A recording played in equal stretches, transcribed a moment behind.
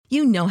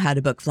You know how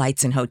to book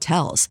flights and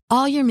hotels.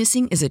 All you're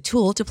missing is a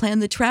tool to plan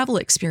the travel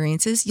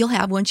experiences you'll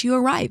have once you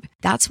arrive.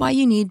 That's why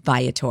you need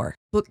Viator.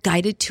 Book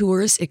guided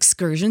tours,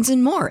 excursions,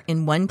 and more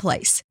in one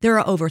place. There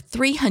are over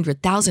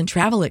 300,000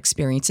 travel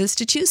experiences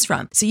to choose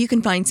from, so you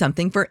can find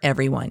something for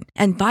everyone.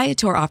 And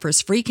Viator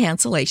offers free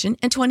cancellation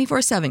and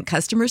 24/7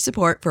 customer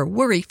support for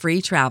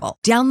worry-free travel.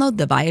 Download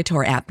the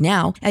Viator app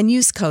now and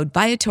use code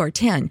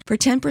Viator10 for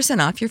 10%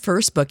 off your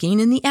first booking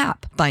in the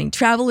app. Find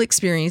travel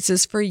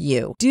experiences for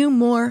you. Do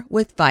more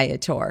with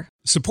Viator.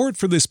 Support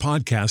for this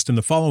podcast and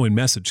the following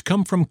message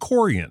come from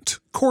Corient.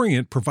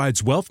 Corient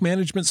provides wealth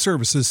management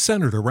services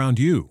centered around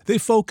you. They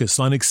focus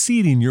on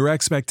exceeding your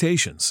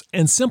expectations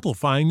and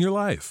simplifying your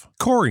life.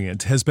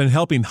 Corient has been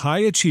helping high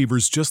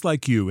achievers just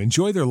like you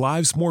enjoy their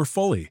lives more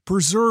fully,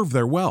 preserve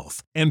their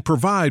wealth, and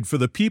provide for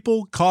the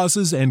people,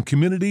 causes, and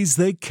communities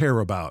they care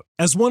about.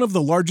 As one of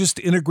the largest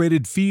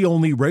integrated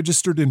fee-only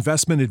registered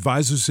investment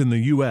advisors in the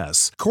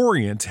U.S.,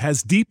 Corient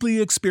has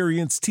deeply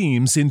experienced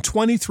teams in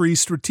 23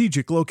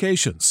 strategic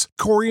locations.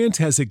 Corient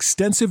has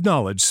extensive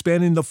knowledge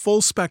spanning the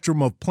full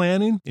spectrum of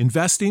planning,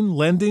 investing,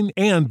 lending,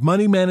 and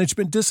money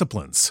management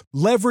disciplines.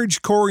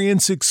 Leverage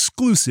Corient's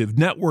exclusive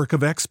network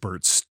of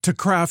experts to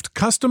craft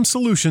custom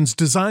solutions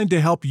designed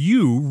to help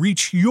you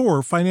reach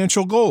your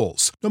financial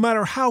goals, no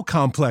matter how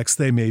complex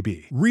they may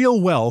be.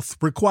 Real wealth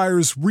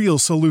requires real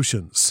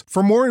solutions.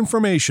 For more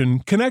information,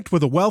 connect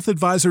with a wealth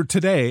advisor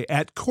today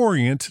at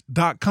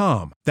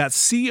Corient.com.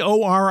 That's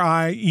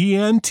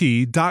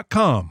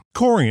Corient.com.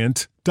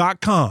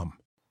 Corient.com.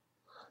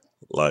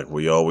 Like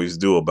we always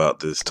do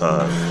about this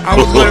time. I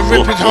was gonna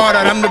rip his heart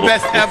out, I'm the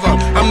best ever.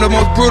 I'm the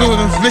most brutal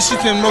and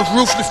vicious and most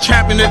ruthless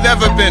champion there's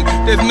ever been.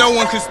 There's no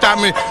one can stop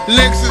me.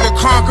 Lynx is a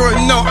conqueror,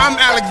 no, I'm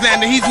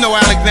Alexander, he's no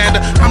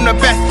Alexander. I'm the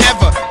best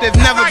ever, there's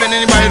never been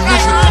anybody as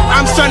ruthless.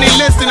 I'm Sonny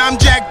Liston,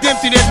 I'm Jack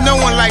Dempsey, there's no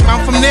one like me.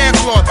 I'm from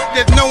Nairclaw,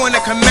 there's no one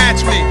that can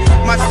match me.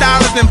 My style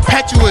is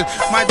impetuous,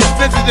 my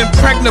defense is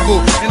impregnable,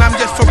 and I'm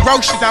just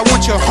ferocious. I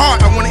want your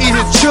heart, I want to eat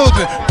his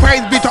children.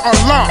 Praise be to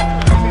Allah.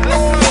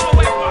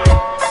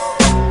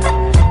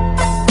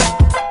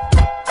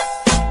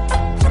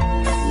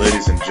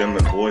 Ladies and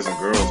gentlemen, boys and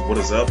girls, what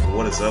is up?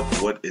 What is up?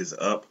 What is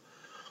up?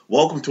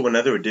 Welcome to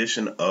another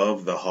edition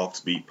of the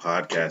Hawks Beat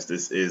podcast.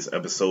 This is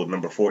episode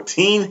number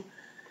 14,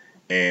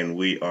 and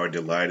we are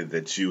delighted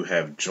that you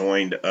have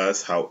joined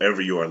us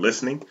however you are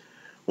listening,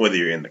 whether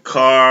you're in the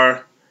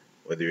car,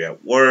 whether you're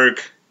at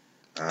work,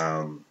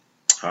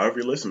 however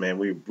you're listening, man,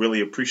 we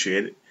really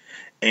appreciate it.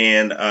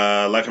 And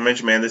like I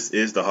mentioned, man, this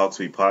is the Hawks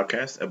Beat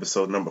podcast,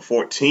 episode number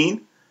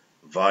 14,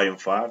 volume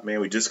 5.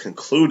 Man, we just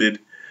concluded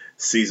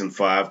Season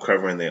 5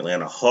 covering the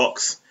Atlanta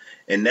Hawks.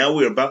 And now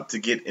we're about to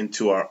get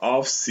into our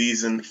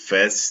off-season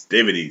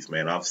festivities,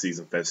 man.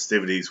 Off-season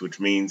festivities, which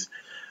means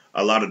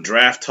a lot of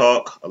draft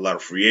talk, a lot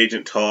of free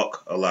agent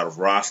talk, a lot of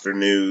roster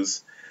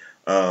news.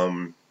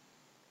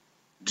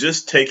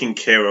 Just taking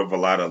care of a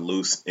lot of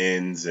loose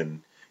ends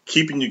and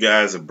keeping you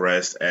guys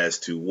abreast as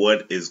to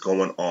what is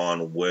going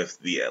on with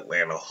the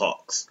Atlanta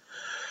Hawks.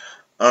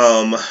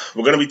 We're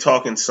going to be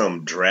talking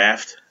some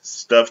draft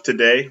stuff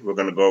today. We're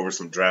going to go over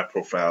some draft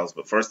profiles.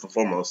 But first and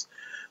foremost,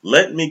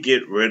 let me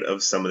get rid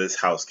of some of this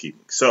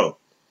housekeeping. So,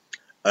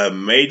 a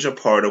major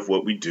part of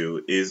what we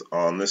do is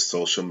on the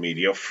social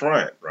media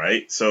front,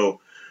 right?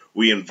 So,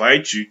 we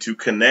invite you to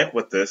connect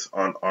with us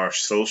on our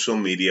social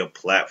media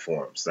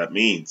platforms. That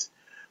means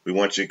we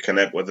want you to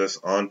connect with us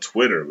on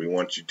Twitter. We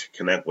want you to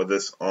connect with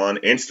us on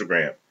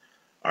Instagram.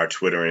 Our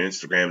Twitter and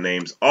Instagram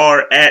names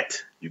are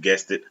at, you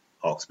guessed it,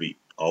 HawksBeat.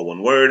 All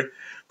one word.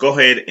 Go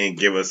ahead and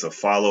give us a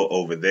follow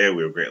over there.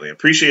 We would greatly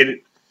appreciate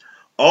it.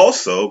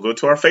 Also, go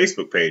to our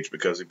Facebook page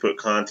because we put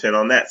content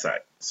on that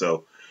site.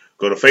 So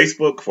go to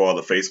Facebook for all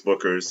the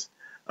Facebookers.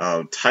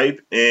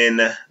 Type in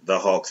the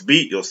Hawks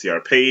Beat. You'll see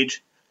our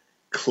page.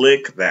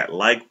 Click that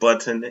like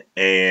button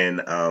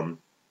and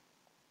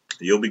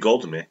you'll be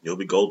golden, man. You'll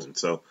be golden.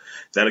 So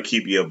that'll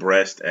keep you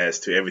abreast as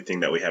to everything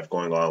that we have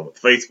going on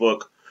with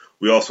Facebook.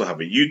 We also have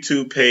a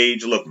YouTube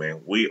page. Look,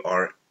 man, we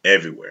are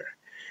everywhere.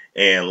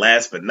 And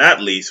last but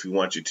not least, we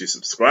want you to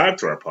subscribe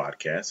to our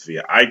podcast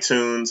via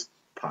iTunes,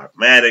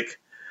 Podmatic,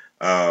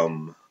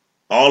 all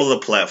of the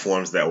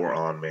platforms that we're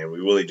on, man.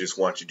 We really just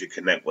want you to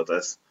connect with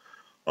us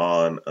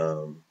on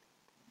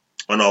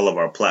all of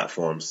our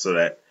platforms so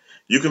that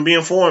you can be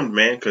informed,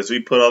 man, because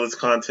we put all this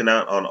content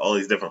out on all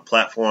these different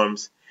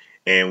platforms,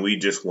 and we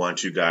just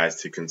want you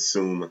guys to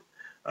consume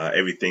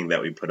everything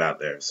that we put out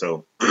there.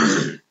 So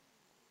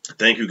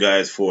thank you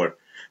guys for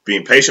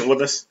being patient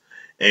with us.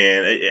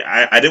 And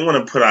I didn't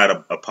want to put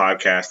out a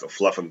podcast of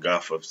fluff and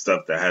guff of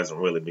stuff that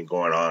hasn't really been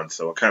going on.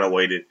 So I kind of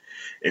waited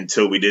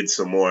until we did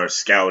some more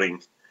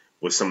scouting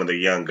with some of the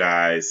young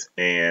guys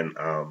and,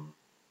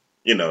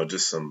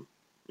 just some,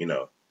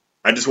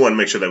 I just wanted to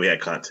make sure that we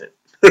had content.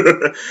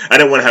 I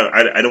didn't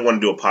want to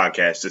do a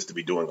podcast just to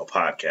be doing a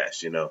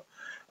podcast,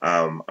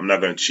 I'm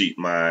not going to cheat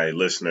my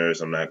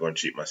listeners. I'm not going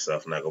to cheat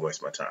myself. I'm not going to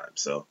waste my time.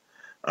 So,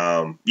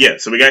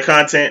 so we got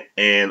content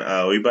and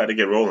we about to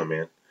get rolling,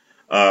 man.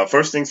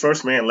 First things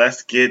first, man,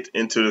 let's get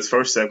into this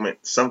first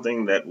segment,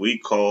 something that we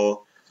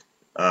call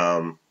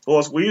Well,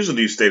 we usually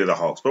do State of the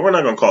Hawks, but we're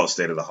not going to call it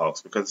State of the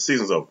Hawks because the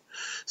season's over.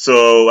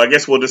 So I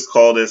guess we'll just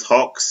call this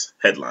Hawks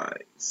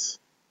Headlines.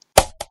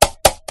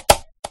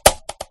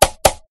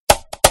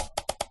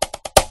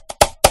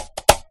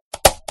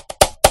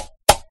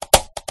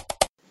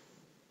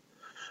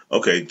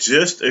 Okay,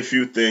 just a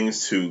few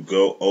things to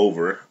go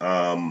over.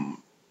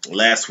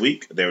 Last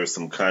week, there was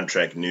some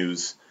contract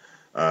news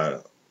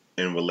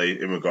in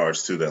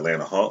regards to the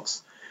Atlanta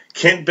Hawks.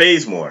 Kent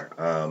Bazemore,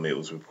 it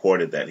was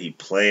reported that he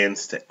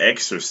plans to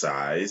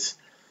exercise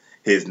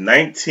his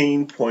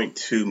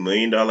 $19.2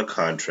 million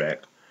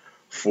contract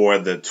for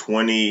the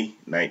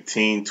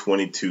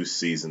 2019-22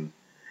 season.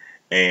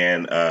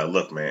 And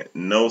look, man,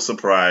 no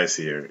surprise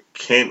here.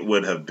 Kent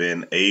would have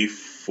been a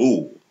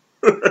fool.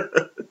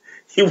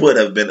 He would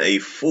have been a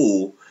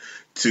fool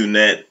to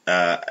not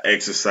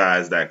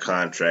exercise that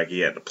contract. He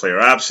had the player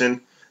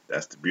option.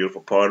 That's the beautiful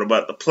part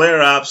about the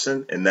player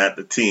option and not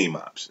the team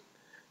option.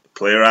 The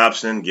player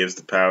option gives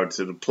the power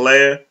to the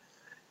player.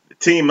 The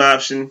team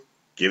option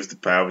gives the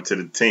power to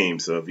the team.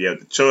 So if you have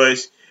the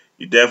choice,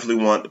 you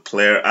definitely want the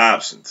player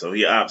option. So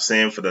he opts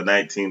in for the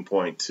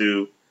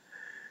 19.2.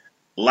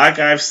 Like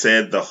I've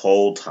said the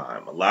whole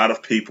time, a lot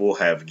of people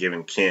have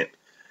given Kent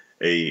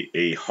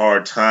a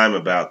hard time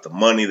about the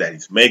money that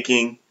he's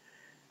making.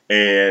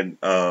 And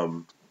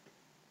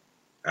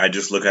I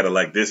just look at it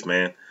like this,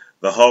 man.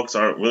 The Hawks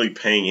aren't really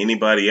paying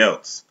anybody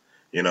else,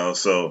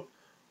 so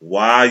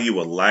while you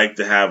would like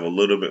to have a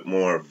little bit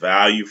more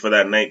value for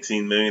that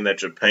 $19 million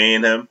that you're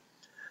paying him,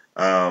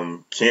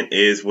 Kent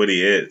is what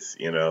he is,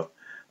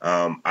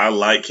 I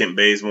like Kent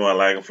Bazemore. I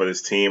like him for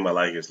this team. I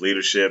like his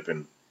leadership,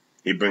 and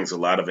he brings a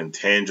lot of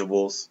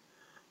intangibles.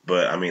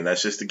 But, I mean,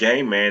 that's just the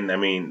game, man. I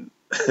mean,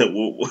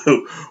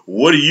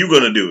 what are you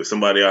going to do if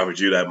somebody offers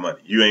you that money?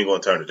 You ain't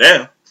going to turn it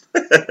down.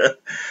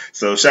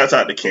 So shout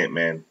out to Kent,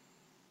 man.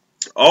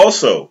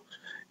 Also,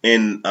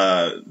 in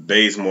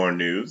Bazemore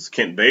news,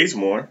 Kent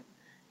Bazemore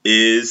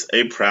is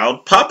a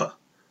proud papa.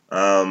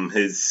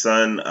 His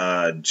son,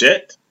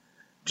 Jet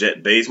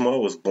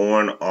Bazemore, was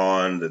born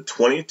on the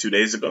 20th, 2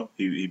 days ago.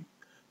 He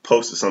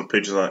posted some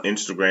pictures on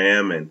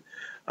Instagram, and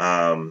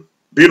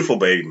beautiful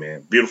baby,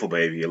 man. Beautiful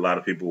baby. A lot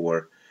of people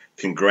were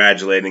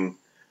congratulating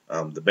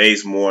the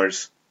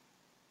Bazemores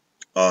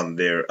on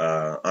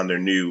their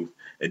new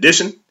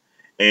addition.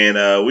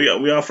 And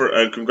we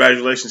offer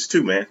congratulations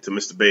too, man, to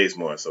Mr.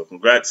 Bazemore. So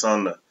congrats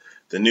on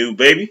the new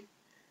baby,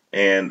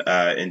 and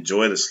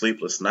enjoy the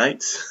sleepless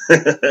nights.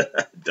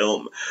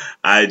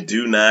 I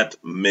do not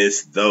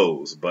miss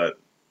those. But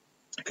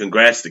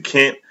congrats to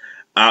Kent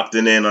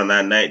opting in on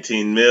that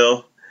 19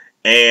 mil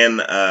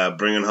and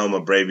bringing home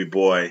a baby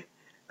boy.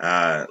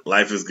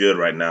 Life is good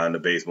right now in the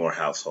Bazemore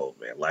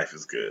household, man. Life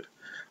is good.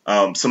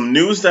 Some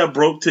news that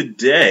broke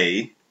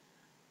today.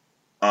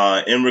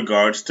 In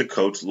regards to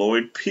Coach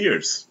Lloyd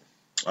Pierce,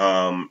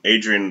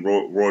 Adrian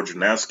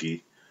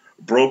Wojnarowski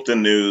broke the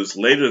news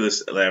later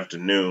this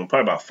afternoon,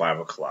 probably about 5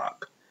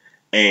 o'clock.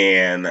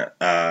 And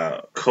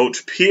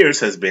Coach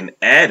Pierce has been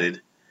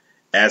added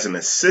as an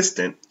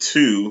assistant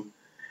to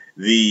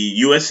the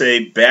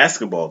USA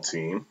basketball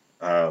team.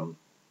 They're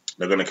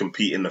going to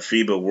compete in the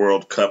FIBA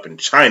World Cup in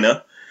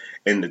China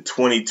in the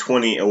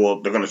 2020.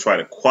 Well, they're going to try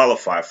to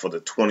qualify for the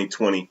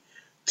 2020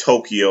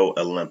 Tokyo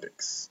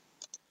Olympics.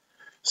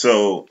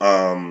 So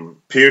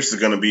Pierce is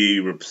going to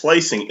be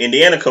replacing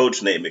Indiana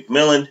coach Nate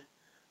McMillan,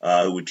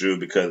 who withdrew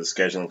because of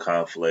scheduling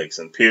conflicts.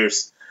 And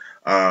Pierce,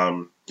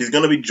 he's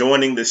going to be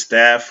joining the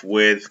staff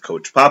with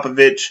Coach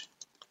Popovich.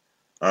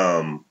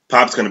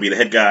 Pop's going to be the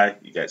head guy.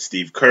 You got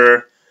Steve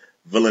Kerr,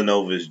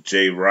 Villanova's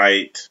Jay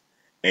Wright,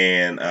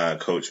 and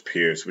Coach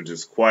Pierce, which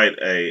is quite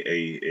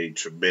a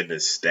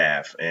tremendous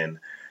staff. And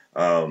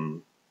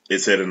it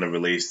said in the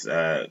release,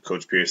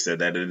 Coach Pierce said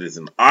that it is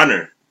an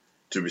honor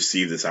to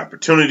receive this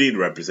opportunity to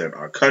represent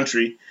our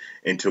country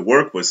and to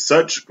work with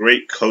such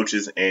great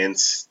coaches and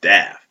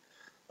staff.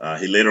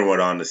 He later went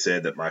on to say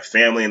that my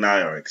family and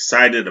I are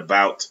excited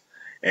about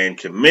and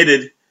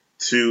committed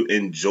to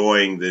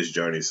enjoying this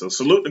journey. So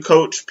salute to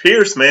Coach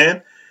Pierce,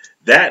 man.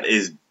 That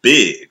is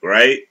big,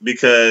 right?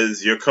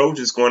 Because your coach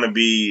is going to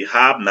be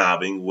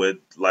hobnobbing with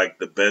like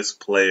the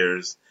best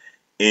players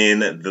in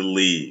the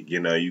league.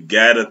 You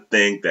got to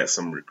think that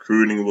some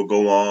recruiting will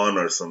go on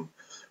or some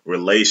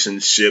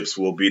relationships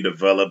will be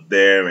developed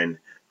there, and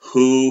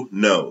who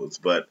knows,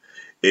 but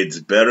it's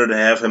better to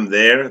have him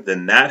there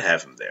than not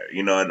have him there,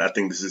 and I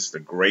think this is a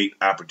great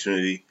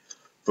opportunity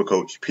for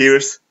Coach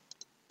Pierce,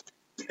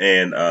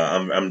 and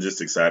I'm just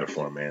excited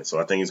for him, man.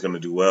 So I think he's going to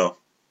do well,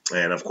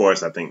 and of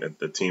course I think that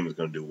the team is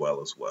going to do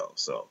well as well.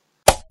 So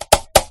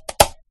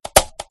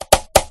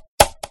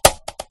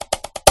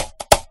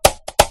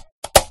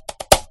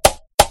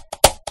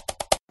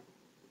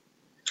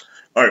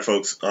all right,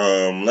 folks,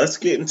 let's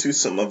get into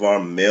some of our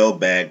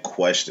mailbag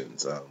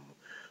questions.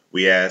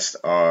 We asked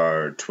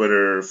our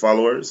Twitter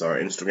followers, our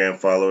Instagram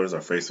followers,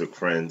 our Facebook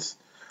friends,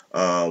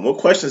 what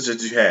questions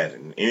did you have?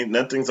 And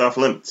nothing's off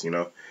limits,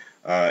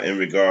 in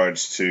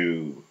regards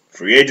to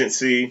free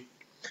agency,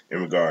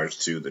 in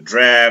regards to the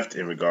draft,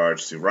 in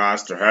regards to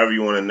roster, however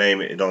you want to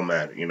name it, it don't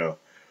matter.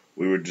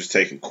 we were just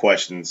taking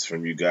questions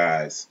from you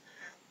guys.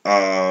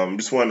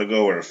 Just wanted to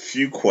go over a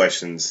few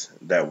questions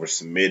that were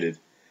submitted.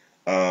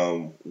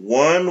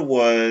 One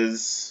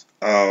was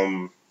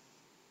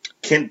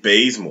Kent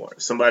Bazemore.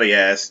 Somebody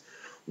asked,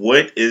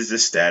 what is the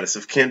status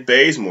of Kent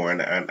Bazemore?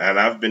 And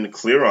I've been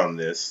clear on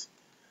this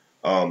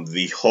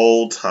the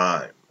whole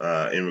time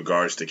in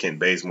regards to Kent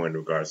Bazemore, in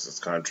regards to his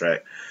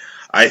contract.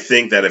 I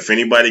think that if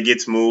anybody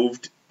gets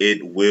moved,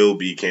 it will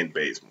be Kent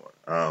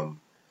Bazemore.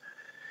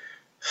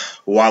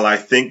 While I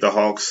think the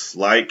Hawks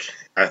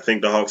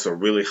are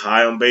really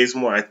high on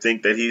Bazemore, I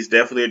think that he's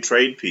definitely a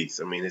trade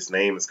piece. I mean, his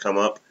name has come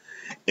up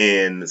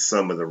in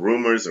some of the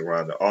rumors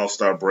around the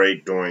All-Star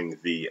break during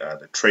the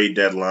trade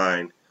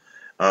deadline.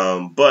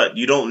 But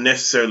you don't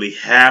necessarily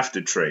have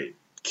to trade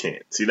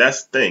Kent. See,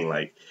 that's the thing.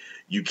 Like,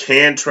 you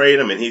can trade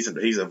him, and he's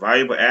a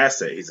valuable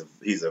asset.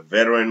 He's a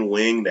veteran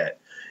wing that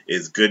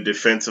is good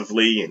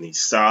defensively, and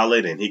he's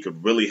solid, and he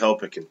could really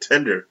help a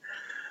contender.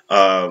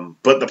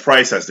 But the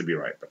price has to be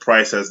right. The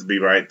price has to be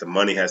right. The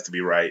money has to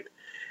be right.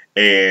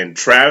 And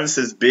Travis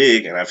is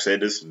big, and I've said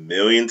this a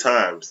million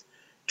times,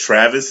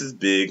 Travis is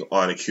big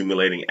on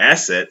accumulating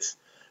assets,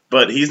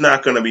 but he's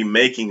not going to be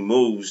making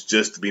moves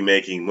just to be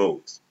making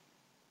moves.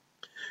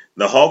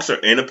 The Hawks are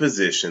in a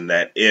position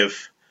that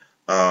if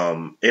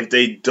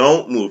they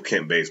don't move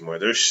Kent Bazemore,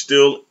 they're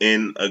still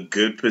in a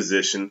good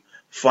position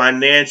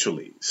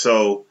financially.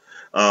 So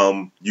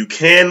you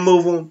can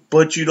move him,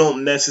 but you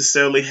don't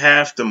necessarily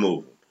have to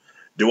move him.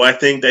 Do I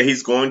think that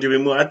he's going to be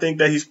moved? I think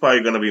that he's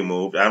probably going to be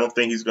moved. I don't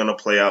think he's going to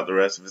play out the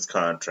rest of his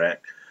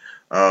contract.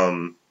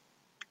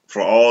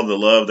 For all the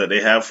love that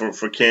they have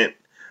for Kent,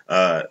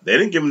 they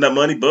didn't give him that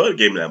money. Bud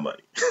gave him that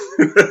money.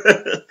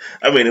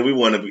 I mean, if we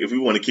want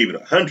to keep it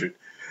 100,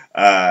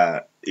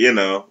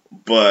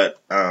 But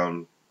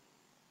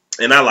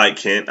and I like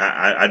Kent.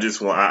 I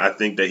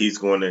think that he's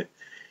going to.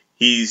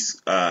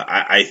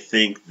 I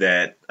think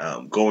that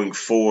going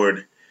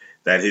forward,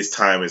 that his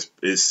time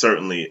is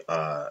certainly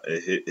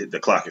the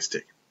clock is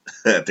ticking.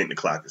 I think the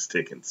clock is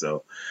ticking.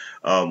 So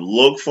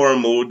look for a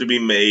move to be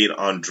made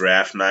on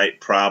draft night,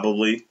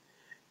 probably.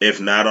 If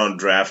not on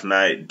draft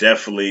night,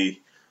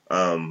 definitely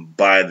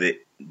by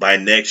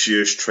next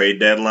year's trade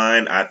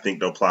deadline. I think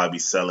they'll probably be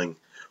selling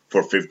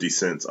for 50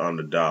 cents on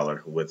the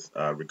dollar with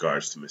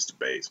regards to Mr.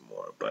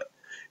 Bazemore. But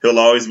he'll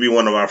always be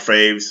one of our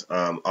faves.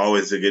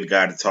 Always a good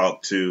guy to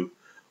talk to.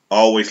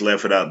 Always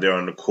left it out there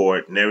on the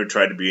court. Never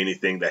tried to be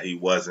anything that he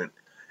wasn't.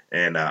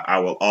 And I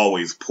will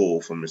always pull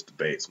for Mr.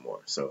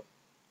 Bazemore. So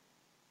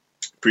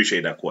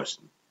appreciate that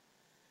question.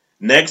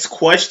 Next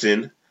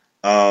question.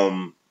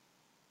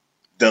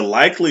 The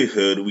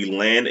likelihood we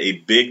land a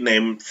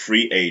big-name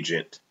free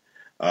agent.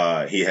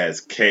 He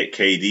has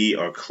KD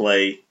or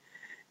Clay.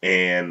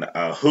 And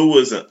who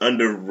was an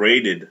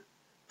underrated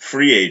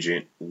free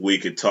agent we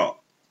could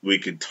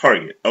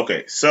target.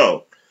 Okay,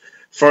 so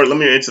first, let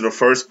me answer the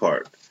first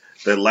part.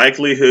 The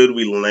likelihood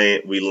we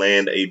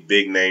land a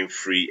big-name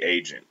free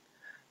agent.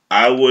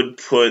 I would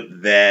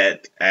put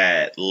that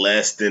at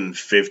less than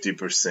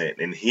 50%.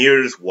 And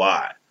here's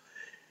why.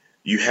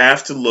 You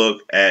have to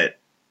look at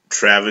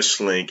Travis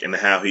Schlenk and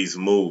how he's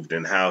moved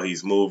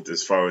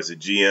as far as a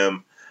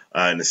GM,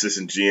 an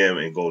assistant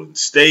GM in Golden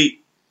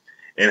State,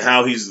 and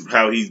how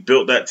he's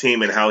built that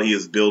team and how he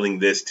is building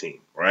this team,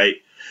 right?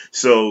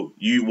 So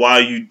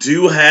while you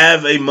do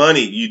have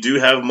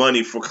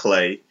money for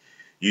Clay,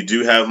 you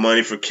do have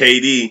money for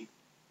KD,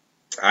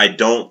 I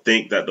don't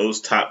think that those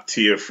top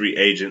tier free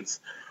agents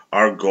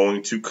are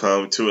going to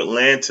come to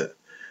Atlanta.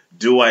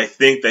 Do I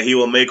think that he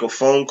will make a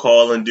phone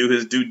call and do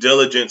his due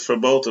diligence for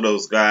both of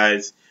those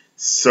guys?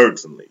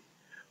 Certainly.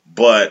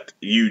 But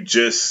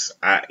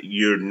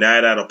you're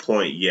not at a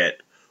point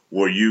yet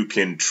where you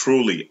can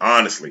truly,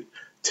 honestly,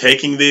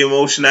 taking the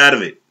emotion out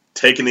of it.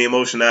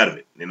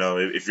 You know,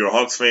 if you're a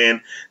Hawks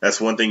fan, that's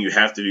one thing you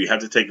have to do. You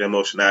have to take the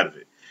emotion out of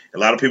it. A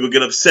lot of people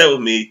get upset with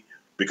me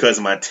because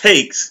of my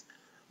takes,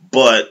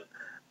 but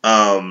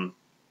I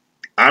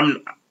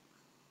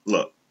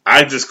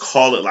just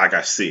call it like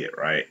I see it,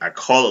 right? I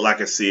call it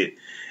like I see it,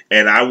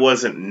 and I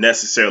wasn't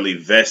necessarily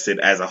vested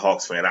as a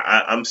Hawks fan.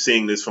 I'm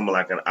seeing this from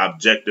like an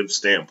objective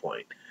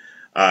standpoint.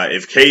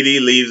 If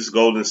KD leaves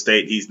Golden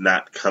State, he's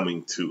not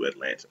coming to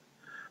Atlanta.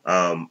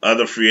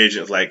 Other free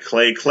agents like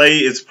Clay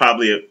is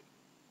probably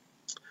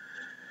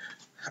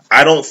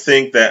I don't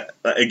think that,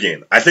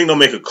 again, I think they'll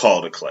make a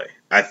call to Clay.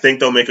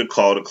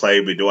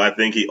 But do I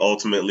think he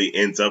ultimately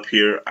ends up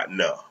here?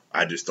 No,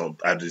 I just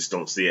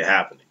don't see it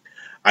happening.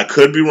 I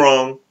could be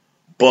wrong,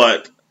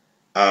 but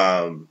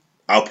I'll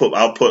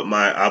put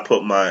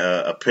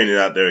my opinion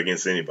out there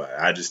against anybody.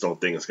 I just don't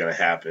think it's going to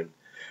happen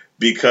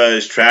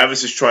because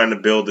Travis is trying to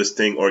build this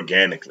thing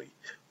organically.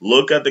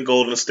 Look at the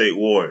Golden State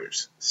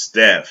Warriors.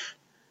 Steph,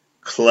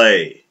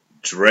 Clay,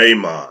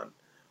 Draymond.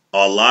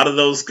 A lot of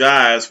those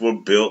guys were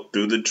built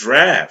through the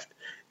draft.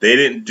 They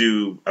got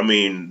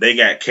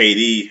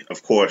KD,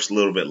 of course, a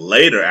little bit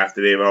later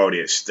after they've already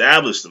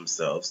established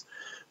themselves.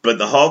 But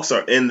the Hawks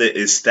are in the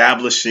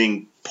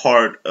establishing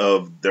part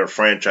of their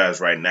franchise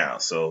right now.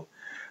 So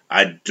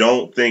I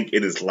don't think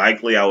it is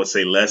likely. I would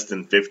say less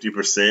than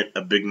 50%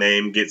 a big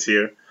name gets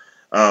here.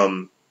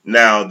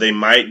 Now they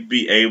might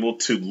be able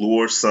to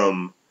lure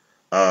some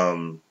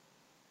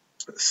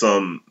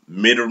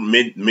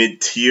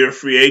mid-tier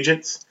free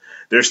agents.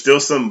 There's still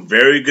some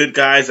very good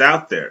guys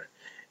out there.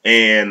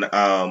 And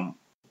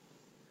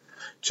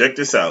check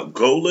this out.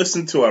 Go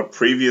listen to our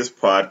previous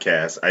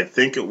podcast. I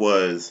think it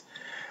was,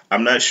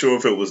 I'm not sure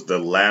if it was the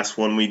last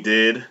one we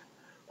did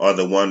or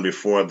the one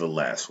before the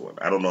last one.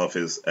 I don't know if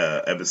it's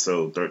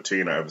episode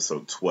 13 or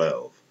episode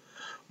 12.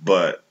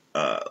 But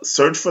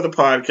search for the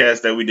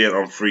podcast that we did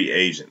on free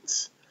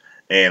agents.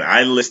 And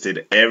I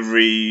listed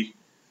every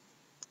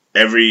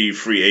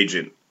free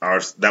agent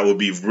that would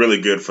be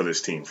really good for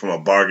this team from a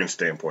bargain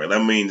standpoint.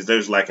 That means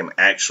there's like an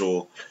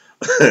actual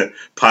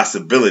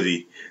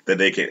possibility that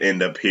they can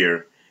end up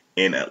here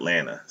in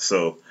Atlanta.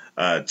 So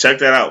check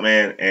that out,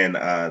 man. And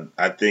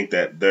I think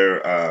that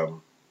they're,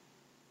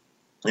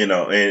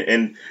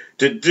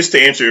 just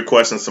to answer your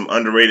question, some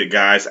underrated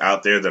guys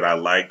out there that I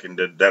like and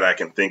that I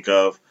can think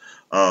of.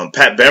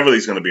 Pat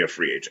Beverly's going to be a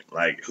free agent.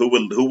 Like who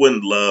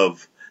wouldn't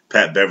love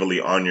Pat Beverly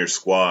on your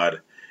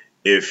squad?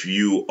 If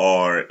you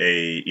are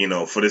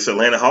for this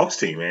Atlanta Hawks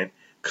team, man,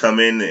 come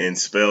in and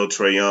spell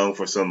Trae Young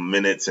for some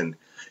minutes, and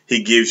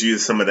he gives you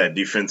some of that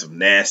defensive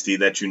nasty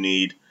that you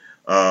need.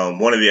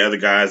 One of the other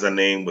guys I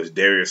named was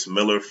Darius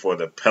Miller for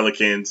the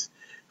Pelicans,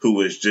 who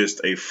was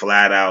just a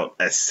flat-out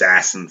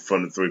assassin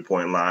from the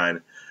three-point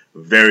line.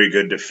 Very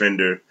good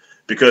defender.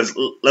 Because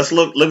let's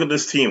look at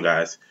this team,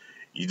 guys.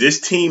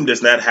 This team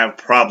does not have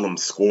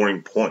problems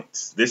scoring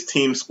points. This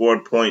team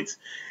scored points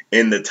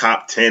in the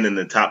top 10 and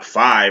the top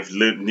 5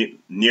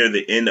 near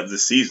the end of the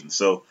season.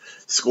 So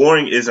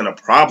scoring isn't a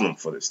problem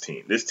for this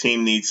team. This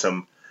team needs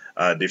some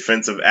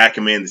defensive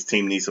acumen. This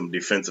team needs some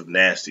defensive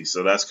nasty.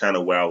 So that's kind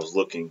of where I was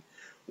looking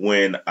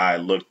when I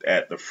looked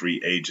at the free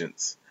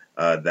agents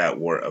that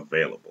were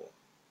available.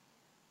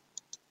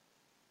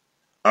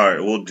 All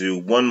right, we'll do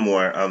one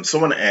more.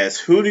 Someone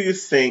asked, who do you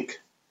think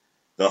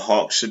the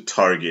Hawks should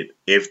target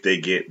if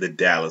they get the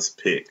Dallas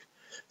pick?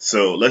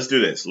 So let's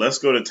do this. Let's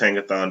go to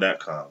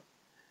Tankathon.com.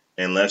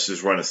 And let's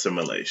just run a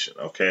simulation,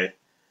 okay?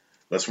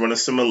 Let's run a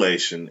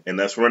simulation, and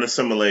let's run a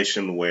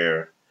simulation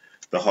where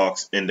the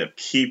Hawks end up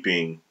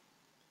keeping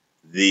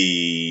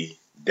the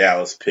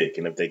Dallas pick.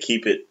 And if they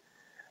keep it,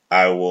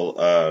 I will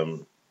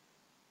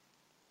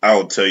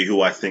tell you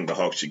who I think the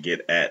Hawks should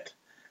get at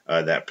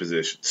that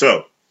position.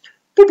 So,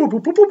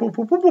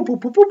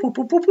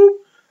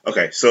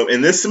 okay, so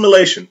in this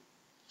simulation,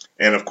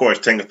 and of course,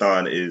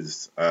 Tankathon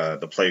is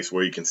the place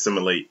where you can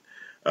simulate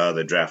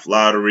the draft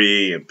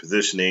lottery and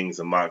positionings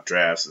and mock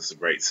drafts. It's a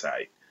great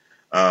site.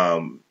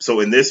 So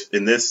in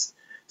this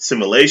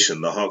simulation,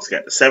 the Hawks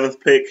got the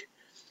 7th pick,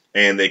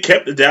 and they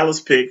kept the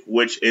Dallas pick,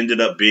 which ended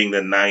up being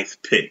the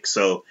 9th pick.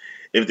 So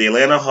if the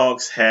Atlanta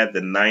Hawks had the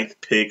 9th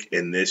pick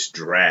in this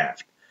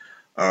draft,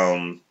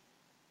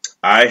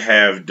 I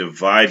have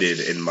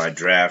divided in my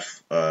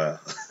draft in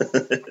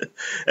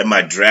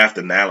my draft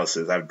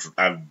analysis.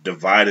 I've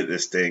divided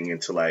this thing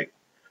into like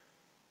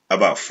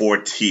about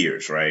 4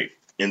 tiers, right?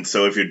 And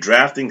so if you're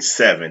drafting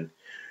 7,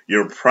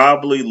 you're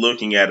probably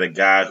looking at a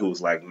guy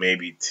who's like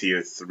maybe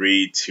tier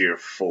 3, tier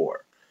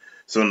 4.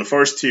 So in the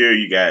first tier,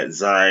 you got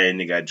Zion,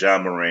 you got Ja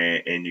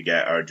Morant, and you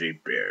got RJ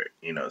Barrett.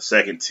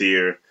 Second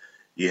tier,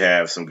 you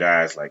have some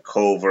guys like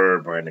Culver,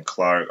 Brandon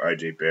Clark,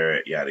 RJ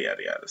Barrett, yada,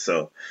 yada, yada.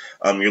 So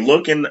you're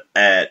looking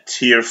at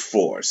tier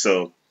 4.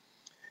 So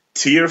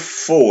tier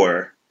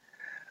 4,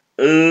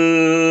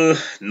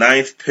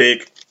 9th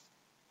pick,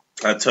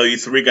 I'll tell you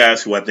 3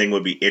 guys who I think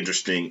would be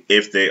interesting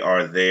if they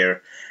are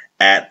there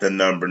at the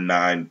number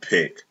 9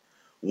 pick.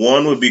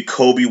 One would be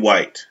Kobe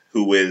White,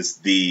 who is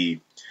the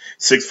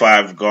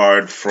 6'5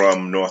 guard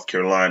from North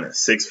Carolina.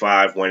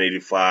 6'5",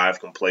 185,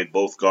 can play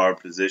both guard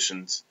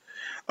positions.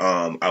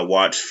 I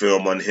watched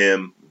film on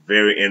him.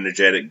 Very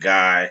energetic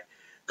guy.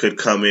 Could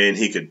come in.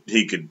 He could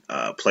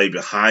play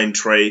behind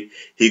Trae.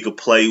 He could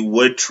play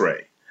with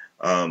Trae.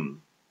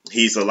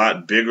 He's a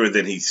lot bigger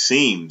than he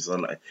seems.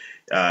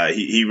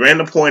 He ran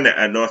the point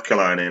at North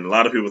Carolina, and a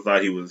lot of people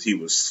thought he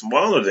was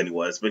smaller than he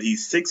was, but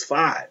he's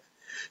 6'5",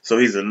 so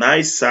he's a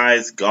nice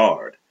sized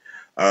guard.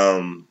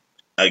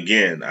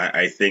 Again,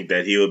 I think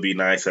that he would be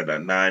nice at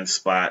that 9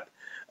 spot.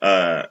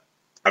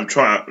 I'm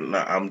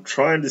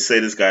trying to say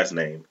this guy's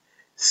name,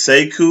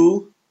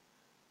 Sekou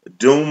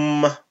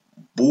Doumbouya.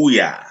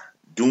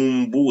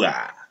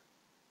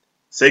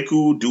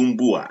 Sekou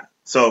Doumbouya.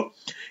 So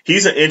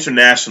he's an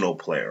international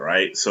player,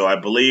 right? So I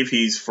believe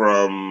he's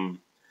from,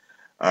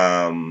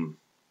 I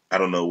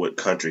don't know what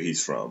country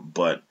he's from,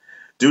 but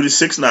dude is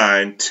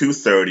 6'9",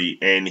 230,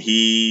 and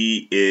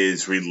he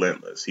is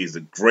relentless. He's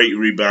a great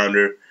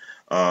rebounder.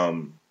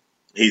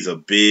 He's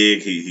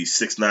he's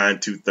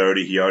 6'9",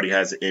 230. He already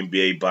has an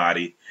NBA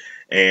body,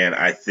 and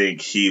I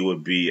think he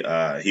would be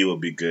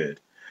good.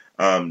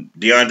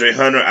 DeAndre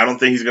Hunter, I don't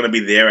think he's going to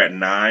be there at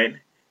 9.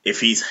 If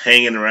he's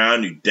hanging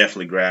around, you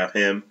definitely grab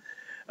him.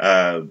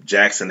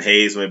 Jackson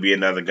Hayes may be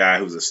another guy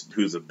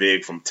who's a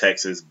big from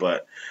Texas.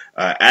 But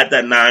at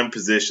that 9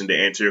 position, to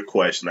answer your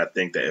question, I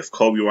think that if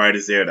Kobe White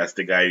is there, that's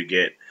the guy you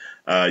get.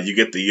 You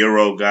get the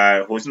Euro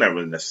guy. Well, he's not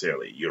really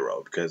necessarily a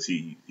Euro because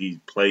he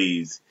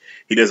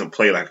doesn't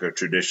play like a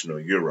traditional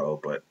Euro,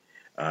 but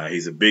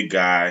he's a big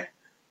guy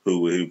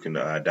who can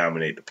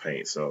dominate the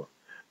paint. So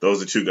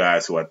those are 2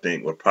 guys who I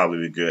think would probably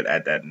be good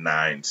at that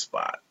 9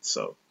 spot.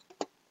 So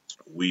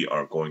we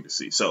are going to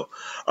see. So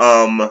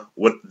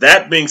with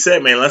that being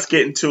said, man, let's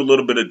get into a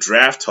little bit of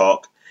draft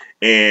talk.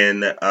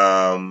 And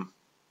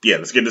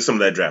let's get into some of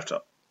that draft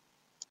talk.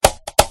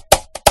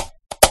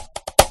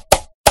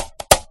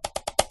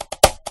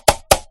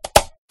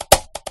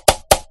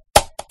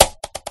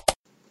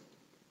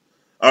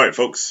 All right,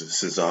 folks,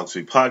 this is the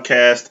Hawksby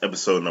Podcast,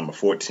 episode number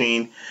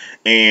 14,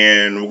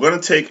 and we're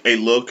going to take a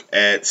look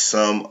at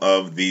some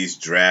of these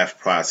draft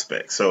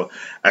prospects. So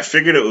I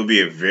figured it would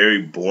be a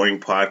very boring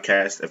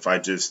podcast if I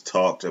just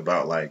talked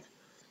about, like,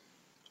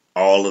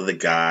 all of the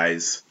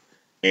guys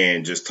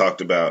and just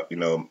talked about,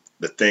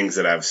 the things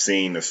that I've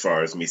seen as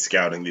far as me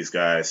scouting these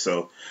guys.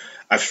 So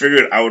I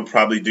figured I would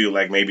probably do,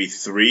 like, maybe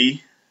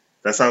 3.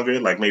 That sound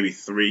good? Like, maybe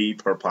 3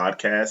 per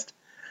podcast.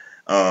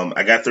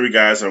 I got 3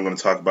 guys that I'm going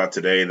to talk about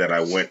today that I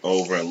went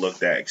over and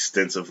looked at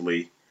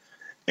extensively,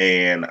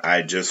 and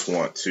I just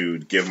want to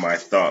give my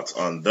thoughts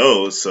on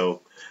those. So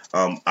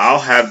I'll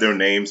have their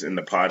names in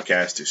the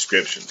podcast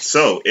description.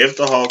 So if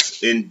the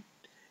Hawks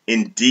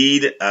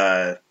indeed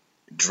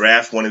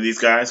draft one of these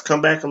guys,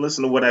 come back and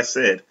listen to what I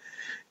said,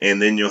 and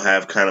then you'll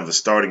have kind of a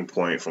starting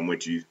point from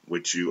which you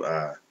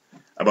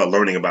about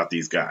learning about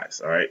these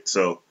guys. All right,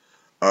 so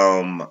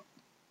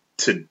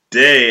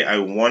today, I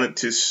wanted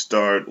to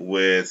start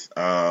with,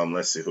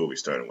 let's see, who are we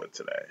starting with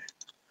today?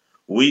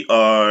 We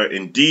are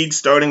indeed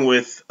starting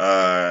with,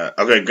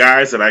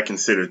 guys that I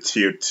consider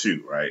tier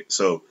 2, right?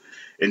 So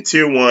in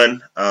tier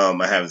 1,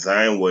 I have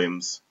Zion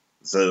Williamson,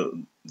 Ja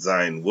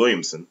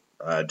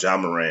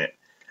Morant,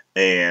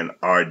 and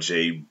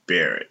RJ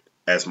Barrett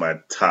as my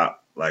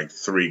top,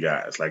 3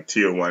 guys,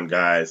 tier 1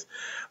 guys.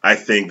 I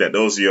think that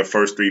those are your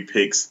first 3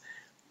 picks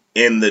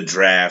in the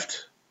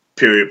draft.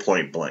 Period,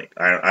 point blank.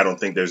 I don't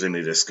think there's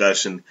any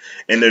discussion,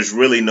 and there's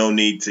really no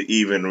need to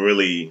even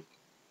really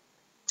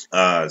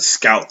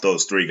scout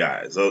those 3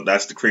 guys. So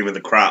that's the cream of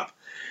the crop,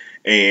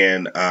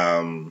 and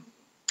I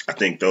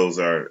think those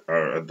are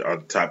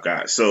the top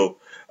guys. So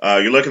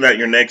you're looking at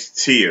your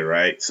next tier,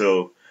 right?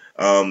 So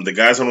the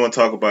guys I want to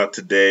talk about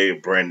today: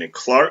 Brandon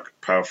Clark,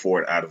 power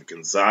forward out of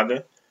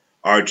Gonzaga;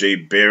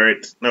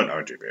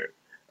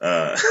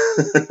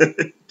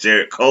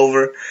 Jarrett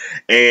Culver,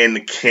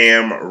 and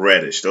Cam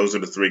Reddish. Those are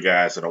the 3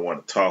 guys that I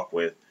want to talk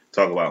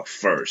about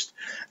first.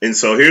 And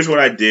so here's what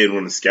I did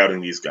when scouting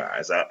these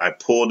guys. I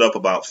pulled up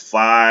about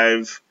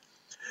 5.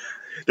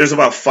 There's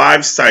about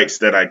 5 sites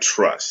that I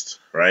trust,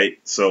 right?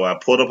 So I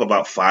pulled up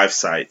about 5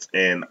 sites,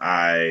 and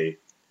I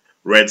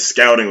read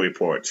scouting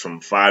reports from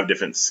 5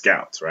 different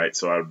scouts, right?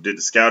 So I did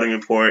the scouting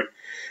report.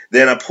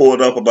 Then I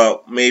pulled up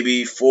about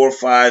maybe 4 or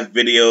 5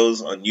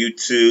 videos on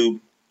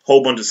YouTube.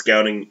 Whole bunch of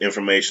scouting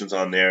informations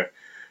on there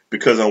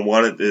because I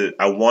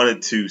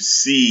wanted to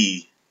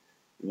see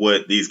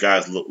what these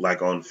guys look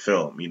like on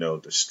film,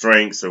 the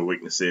strengths or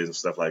weaknesses and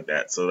stuff like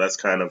that. So that's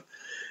kind of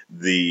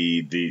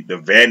the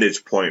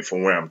vantage point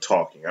from where I'm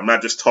talking. I'm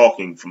not just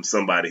talking from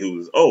somebody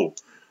who's,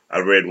 I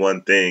read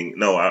one thing.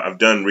 No, I've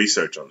done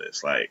research on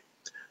this.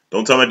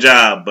 Don't tell my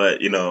job, but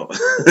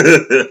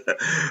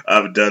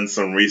I've done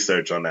some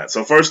research on that.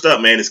 So first up,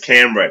 man, is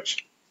Cam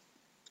Reddish.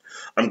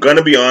 I'm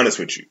gonna be honest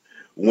with you.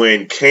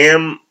 When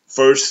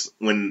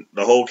the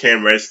whole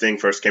Cam Reddish thing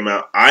first came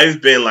out,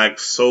 I've been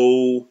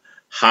so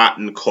hot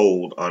and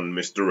cold on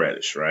Mr.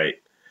 Reddish,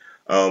 right?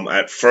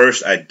 At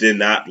first, I did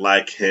not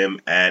like him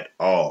at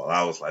all.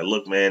 I was like,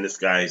 look, man, this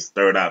guy's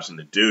 3rd option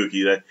to Duke.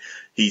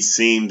 He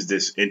seems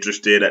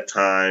disinterested at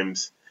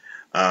times.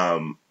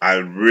 I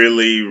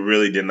really,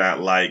 really did not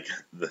like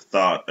the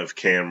thought of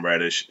Cam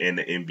Reddish in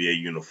the NBA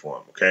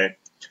uniform, okay?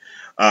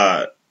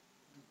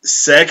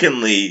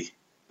 Secondly,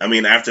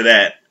 after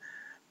that,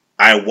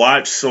 I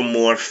watched some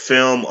more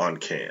film on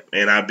Cam,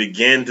 and I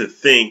began to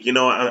think,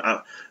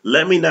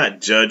 let me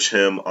not judge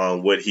him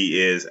on what he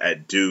is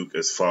at Duke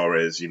as far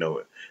as,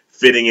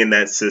 fitting in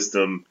that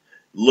system.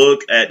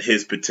 Look at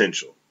his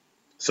potential.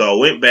 So I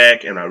went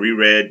back and I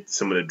reread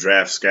some of the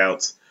draft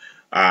scouts.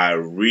 I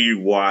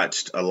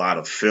rewatched a lot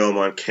of film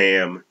on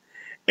Cam,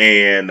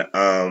 and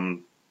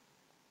I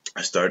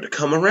started to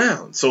come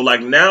around. So,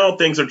 now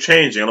things are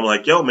changing, and I'm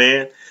like, yo,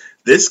 man,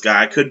 this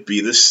guy could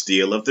be the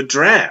steal of the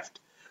draft,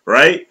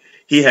 right?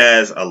 He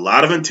has a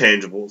lot of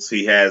intangibles.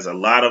 He has a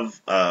lot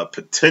of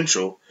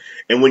potential.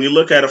 And when you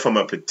look at it from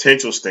a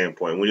potential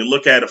standpoint, when you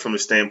look at it from the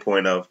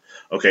standpoint of,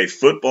 okay,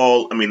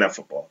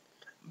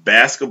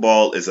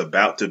 basketball is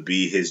about to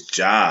be his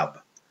job.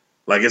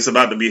 It's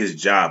about to be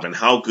his job. And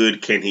how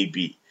good can he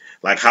be?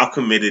 How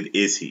committed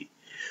is he?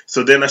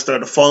 So then I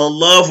started to fall in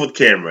love with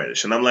Cam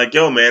Reddish. And I'm like,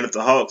 yo, man, if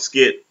the Hawks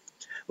get,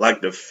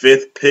 the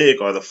 5th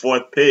pick or the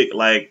 4th pick,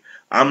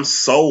 I'm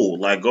sold.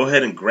 Go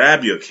ahead and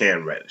grab your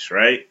Cam Reddish,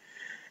 right?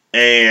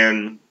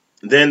 And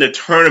then the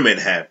tournament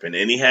happened,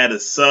 and he had a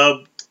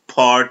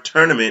subpar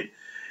tournament.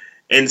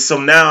 And so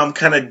now I'm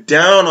kind of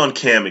down on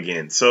Cam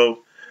again.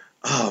 So,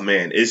 oh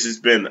man, it's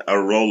just been a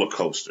roller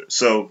coaster.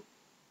 So,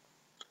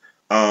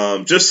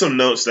 just some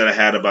notes that I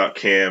had about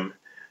Cam.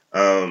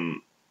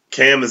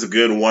 Cam is a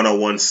good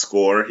one-on-one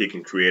scorer. He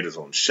can create his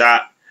own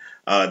shot.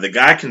 The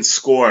guy can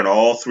score on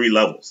all three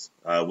levels,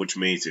 which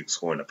means he can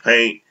score in the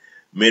paint,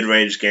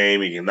 mid-range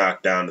game. He can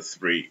knock down the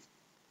three.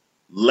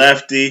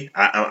 Lefty,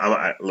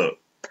 look,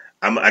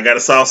 I got a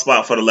soft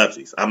spot for the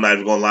lefties. I'm not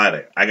even gonna lie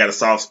there. I got a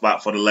soft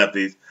spot for the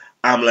lefties.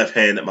 I'm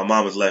left-handed. My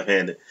mom is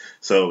left-handed,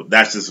 so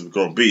that's just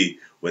gonna be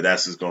what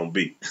that's just gonna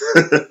be.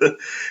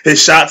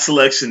 His shot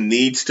selection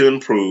needs to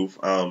improve.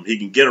 He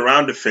can get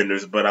around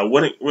defenders, but I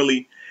wouldn't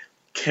really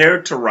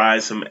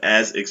characterize him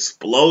as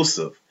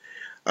explosive.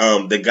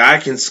 The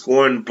guy can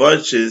score in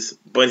bunches,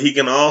 but he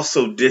can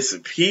also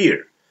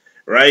disappear,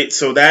 right?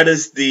 So that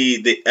is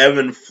the ebb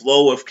and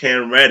flow of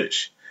Cam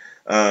Reddish.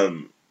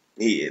 The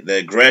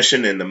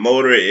aggression and the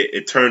motor,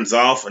 it turns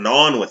off and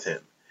on with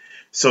him.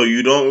 So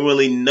you don't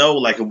really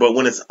know, but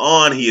when it's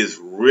on, he is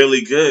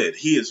really good.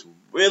 He is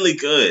really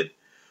good.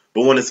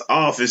 But when it's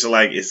off, it's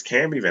like, is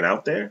Cam even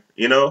out there?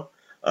 You know?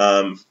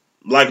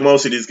 Like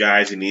most of these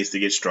guys, he needs to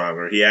get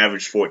stronger. He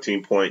averaged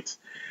 14 points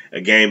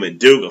a game at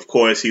Duke. Of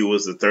course, he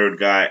was the third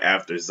guy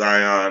after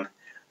Zion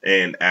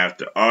and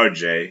after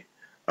RJ.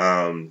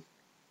 In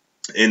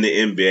the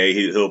NBA,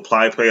 he'll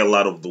probably play a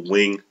lot of the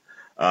wing,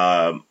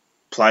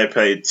 probably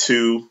play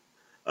 2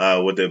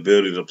 with the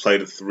ability to play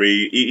the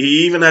 3.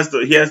 He even has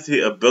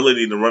the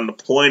ability to run the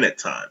point at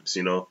times.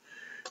 You know,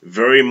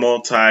 very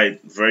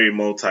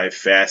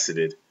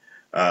multifaceted.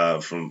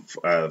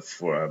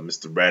 For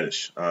Mr.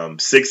 Reddish.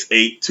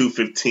 6'8",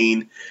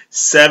 215,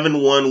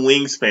 7'1"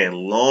 wingspan,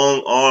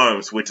 long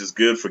arms, which is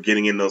good for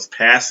getting in those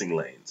passing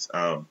lanes.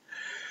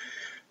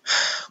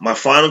 My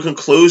final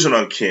conclusion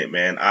on Cam,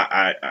 I'm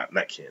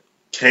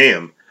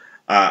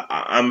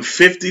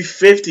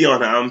 50-50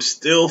 on him. I'm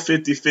still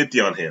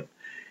 50-50 on him.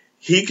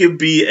 He could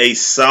be a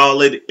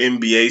solid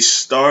NBA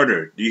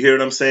starter. Do you hear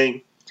what I'm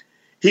saying?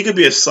 He could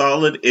be a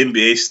solid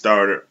NBA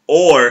starter,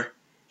 or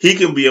he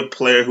can be a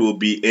player who will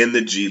be in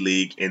the G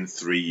League in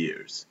 3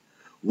 years.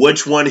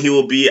 Which one he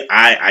will be,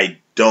 I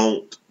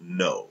don't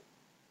know.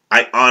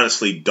 I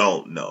honestly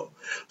don't know.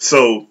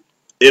 So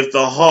if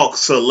the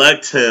Hawks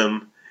select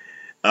him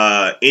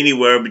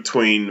anywhere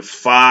between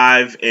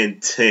 5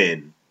 and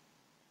 10,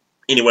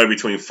 anywhere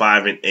between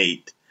 5 and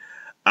 8,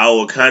 I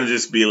will kind of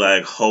just be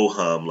like,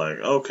 ho-hum, like,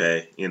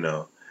 okay, you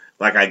know.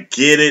 Like, I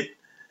get it,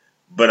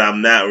 but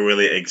I'm not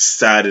really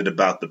excited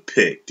about the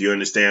pick. Do you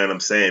understand what I'm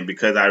saying?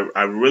 Because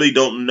I really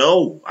don't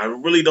know. I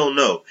really don't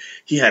know.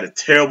 He had a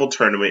terrible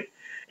tournament,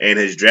 and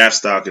his draft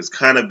stock has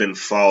kind of been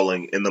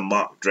falling in the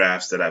mock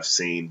drafts that I've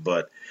seen,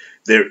 but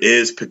there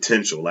is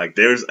potential. Like,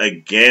 there's a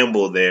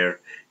gamble there.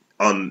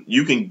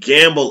 You can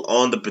gamble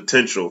on the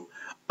potential.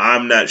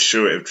 I'm not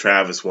sure if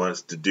Travis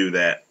wants to do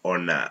that or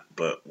not,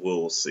 but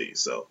we'll see.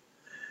 So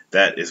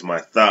that is my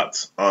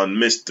thoughts on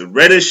Mr.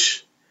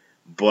 Reddish.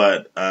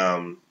 But,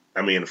 I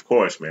mean, of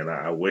course, man,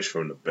 I wish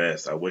for him the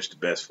best. I wish the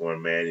best for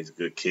him, man. He's a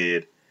good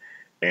kid.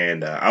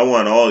 And I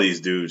want all these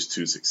dudes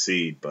to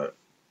succeed, but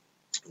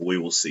we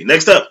will see.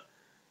 Next up,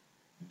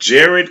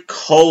 Jarrett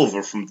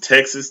Culver from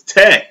Texas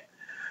Tech.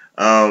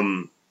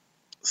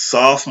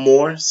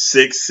 Sophomore,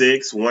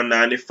 6'6",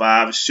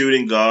 195,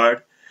 shooting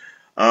guard.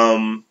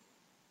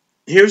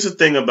 Here's the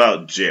thing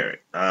about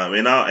Jarrett,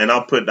 and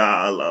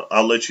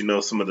I'll let you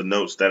know some of the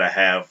notes that I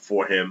have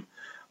for him.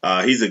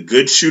 He's a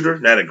good shooter,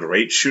 not a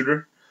great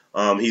shooter.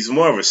 He's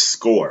more of a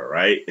scorer,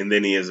 right? And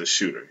then he is a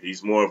shooter.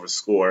 He's more of a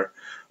scorer,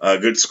 a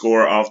good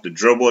scorer off the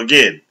dribble.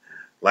 Again,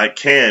 like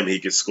Cam, he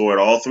can score at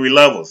all 3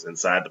 levels,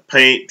 inside the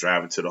paint,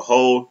 driving to the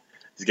hole.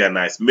 He's got a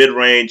nice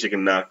mid-range. He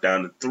can knock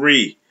down the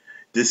 3.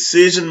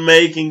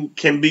 Decision-making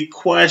can be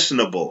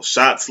questionable.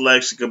 Shot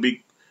selection could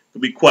be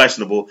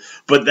questionable.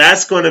 But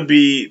that's going to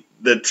be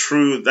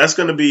that's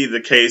going to be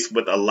the case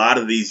with a lot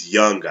of these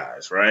young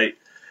guys, right?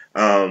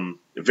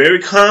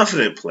 Very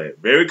confident player.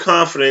 Very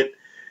confident.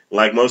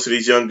 Like most of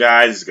these young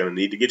guys, he's going to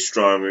need to get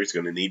stronger. He's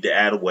going to need to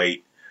add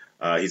weight.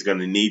 He's going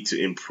to need to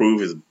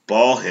improve his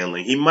ball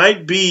handling. He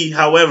might be,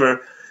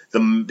 however,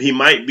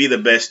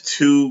 the best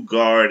 2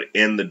 guard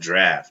in the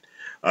draft.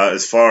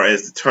 As far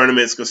as the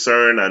tournament is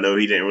concerned, I know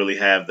he didn't really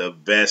have the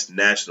best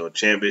national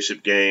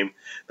championship game.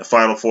 The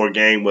Final Four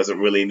game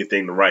wasn't really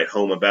anything to write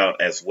home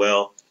about as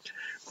well.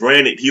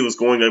 Granted, he was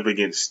going up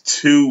against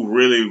 2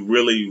 really,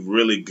 really,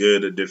 really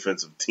good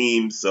defensive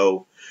teams,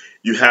 so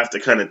you have to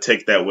kind of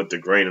take that with a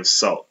grain of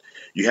salt.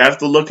 You have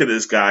to look at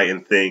this guy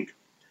and think,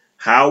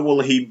 how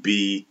will he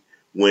be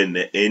when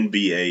the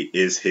NBA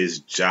is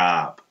his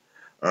job?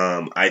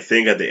 I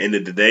think at the end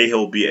of the day,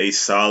 he'll be a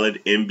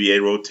solid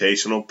NBA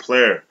rotational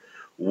player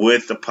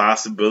with the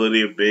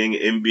possibility of being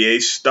an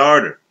NBA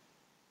starter.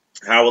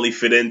 How will he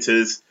fit into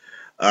his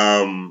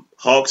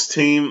Hawks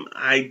team?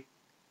 I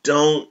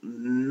don't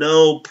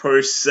know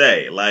per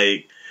se.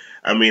 I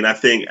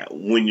think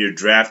when you're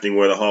drafting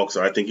where the Hawks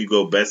are, I think you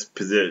go best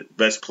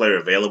player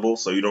available,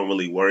 so you don't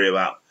really worry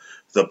about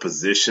the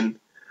position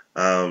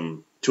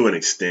to an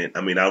extent.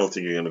 I mean, I don't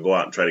think you're going to go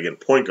out and try to get a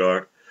point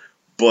guard,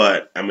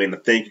 but I mean, I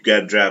think you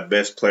got to draft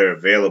best player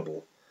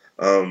available.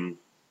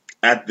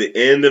 At the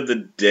end of the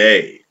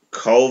day,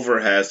 Culver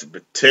has the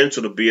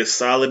potential to be a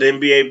solid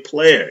NBA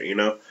player, you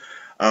know.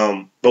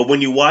 But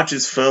when you watch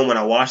his film, when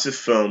I watched his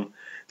film,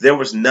 there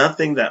was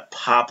nothing that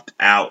popped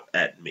out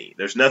at me.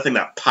 There's nothing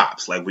that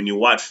pops. Like when you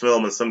watch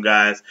film and some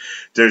guys,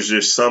 there's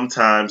just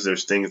sometimes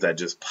there's things that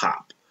just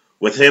pop.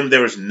 With him,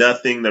 there was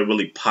nothing that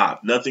really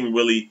popped. Nothing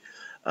really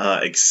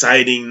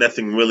exciting.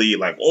 Nothing really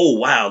like, oh,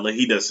 wow,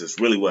 he does this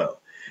really well.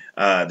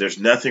 There's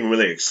nothing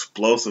really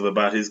explosive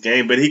about his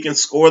game, but he can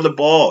score the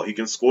ball. He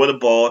can score the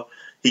ball.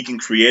 He can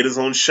create his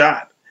own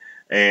shot.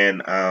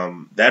 And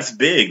that's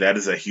big. That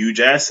is a huge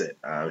asset.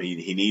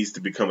 He needs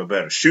to become a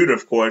better shooter,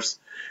 of course,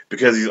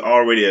 because he's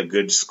already a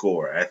good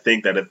scorer. I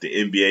think that if the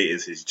NBA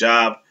is his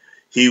job,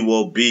 he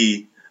will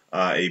be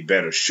a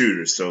better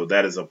shooter. So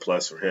that is a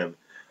plus for him.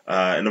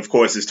 And, of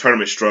course, his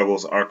tournament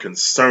struggles are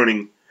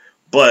concerning.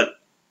 But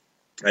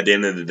at the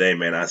end of the day,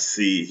 man, I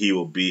see he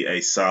will be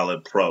a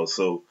solid pro.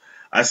 So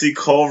I see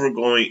Culver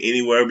going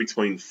anywhere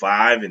between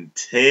 5 and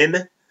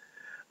 10.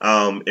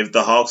 If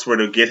the Hawks were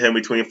to get him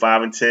between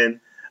 5 and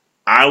 10,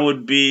 I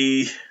would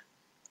be,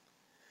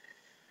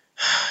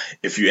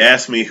 if you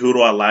ask me who do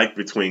I like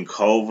between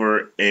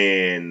Culver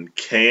and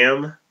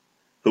Cam,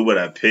 who would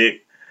I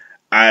pick?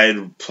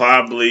 I'd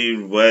probably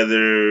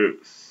rather,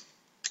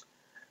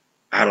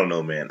 I don't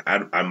know, man.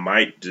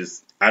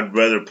 I'd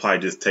rather probably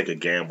just take a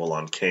gamble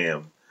on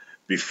Cam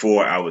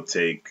before I would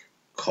take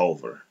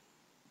Culver.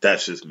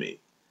 That's just me.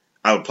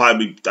 I would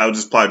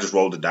just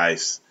roll the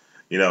dice.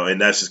 You know,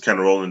 and that's just kind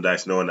of rolling the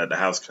dice, knowing that the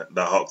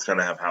Hawks kind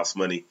of have house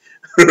money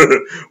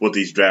with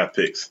these draft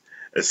picks,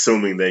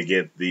 assuming they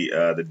get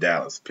the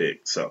Dallas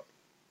pick. So,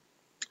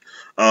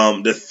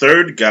 the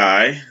third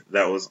guy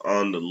that was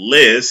on the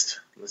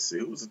list. Let's see,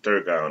 who was the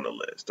third guy on the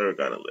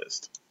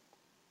list?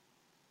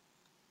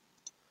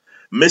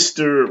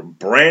 Mr.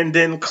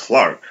 Brandon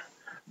Clarke.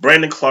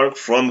 Brandon Clarke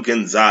from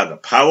Gonzaga,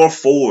 power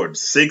forward,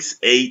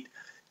 6'8",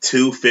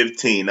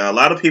 215. Now, a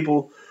lot of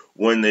people,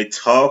 when they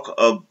talk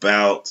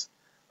about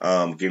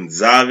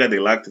Gonzaga, they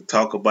like to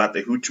talk about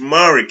the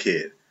Hachimura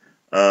kid.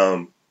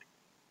 And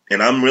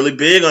I'm really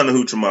big on the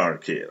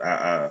Hachimura kid.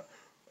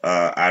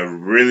 I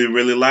really,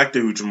 really like the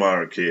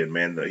Hachimura kid,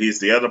 man. He's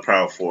the other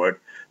power forward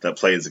that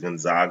plays at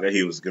Gonzaga.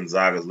 He was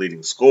Gonzaga's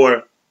leading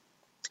scorer.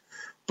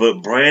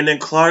 But Brandon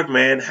Clarke,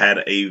 man,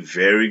 had a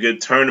very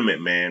good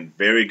tournament, man.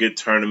 Very good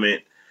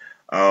tournament.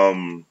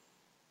 Again,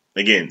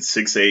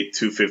 6'8",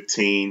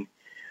 215.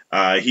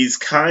 He's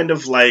kind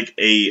of like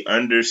a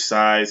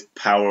undersized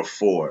power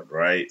forward,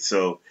 right?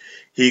 So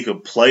he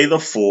could play the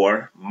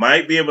 4,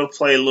 might be able to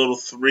play a little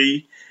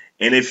 3,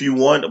 and if you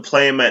want to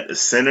play him at the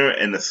center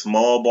in a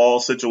small ball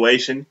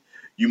situation,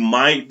 you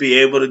might be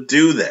able to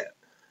do that.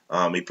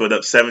 He put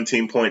up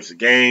 17 points a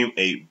game,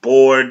 8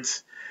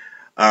 boards.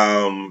 He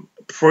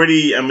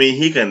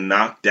can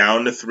knock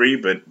down the 3,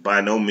 but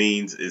by no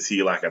means is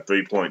he like a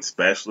 3-point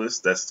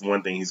specialist. That's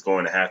one thing he's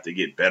going to have to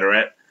get better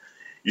at.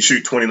 You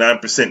shoot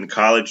 29% in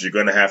college, you're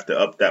going to have to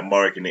up that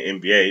mark in the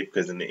NBA,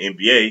 because in the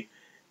NBA,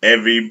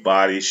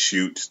 everybody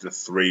shoots the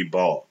 3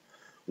 ball.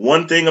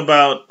 One thing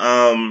about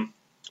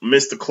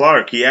Mr.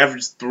 Clarke, he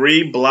averaged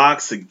 3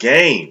 blocks a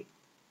game.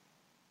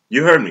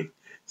 You heard me.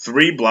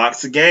 3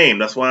 blocks a game.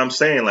 That's why I'm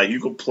saying, like, you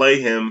could play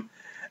him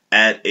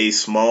at a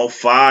small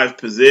 5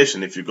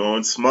 position. If you're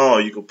going small,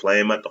 you could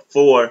play him at the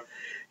 4.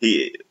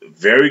 He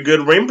very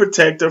good rim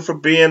protector for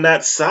being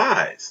that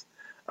size.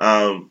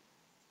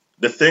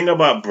 The thing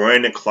about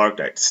Brandon Clarke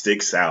that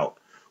sticks out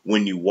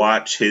when you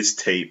watch his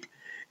tape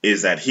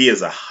is that he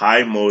is a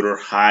high motor,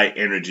 high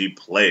energy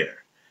player.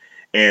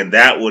 And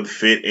that would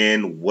fit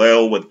in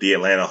well with the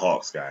Atlanta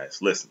Hawks, guys.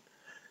 Listen,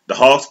 the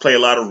Hawks play a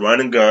lot of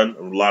run and gun,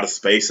 a lot of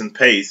space and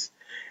pace,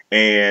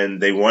 and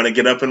they want to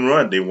get up and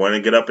run. They want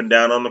to get up and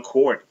down on the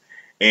court.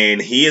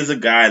 And he is a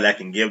guy that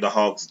can give the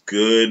Hawks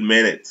good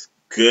minutes,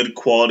 good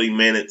quality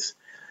minutes.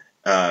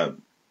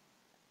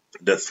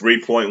 The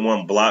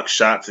 3.1 block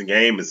shots a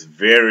game is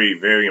very,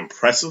 very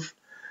impressive.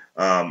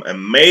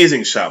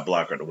 Amazing shot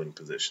blocker at the wing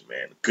position,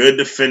 man. Good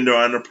defender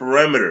on the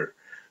perimeter.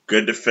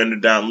 Good defender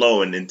down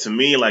low. And to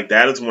me, like,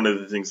 that is one of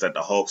the things that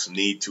the Hawks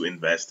need to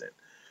invest in.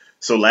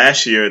 So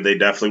last year, they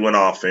definitely went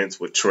offense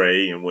with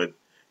Trey and with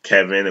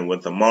Kevin and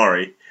with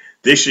Amari.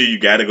 This year, you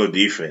got to go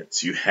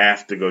defense. You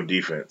have to go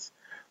defense.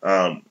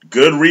 Good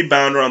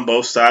rebounder on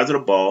both sides of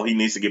the ball. He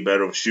needs to get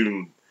better with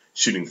shooting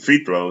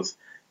free throws.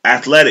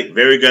 Athletic,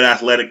 very good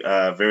athletic,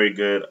 very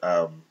good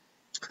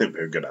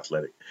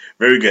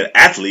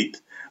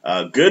athlete,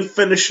 good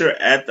finisher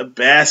at the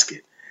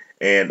basket.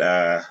 And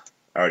I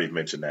already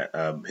mentioned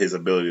that. His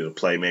ability to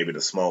play maybe the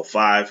small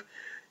 5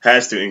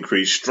 has to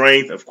increase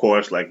strength, of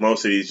course, like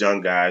most of these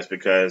young guys,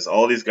 because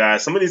some of these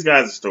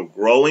guys are still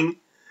growing,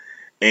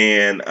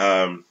 and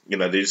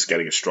they just got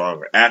to get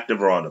stronger.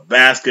 Active around the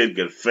basket,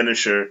 good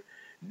finisher,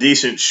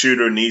 decent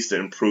shooter, needs to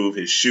improve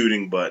his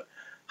shooting, but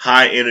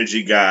high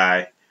energy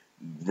guy.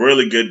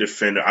 Really good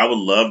defender. I would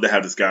love to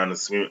have this guy on the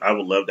team. I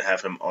would love to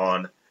have him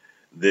on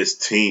this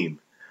team.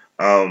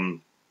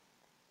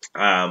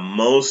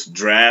 Most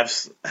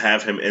drafts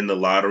have him in the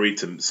lottery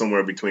to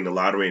somewhere between the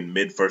lottery and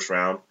mid-first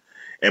round.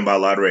 And by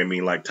lottery, I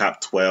mean like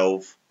top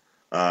 12.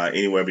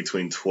 Anywhere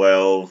between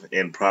 12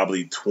 and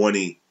probably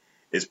 20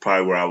 is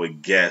probably where I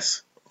would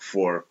guess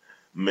for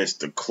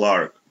Mr.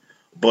 Clark.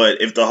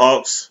 But if the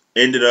Hawks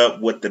ended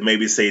up with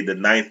maybe say the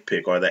 9th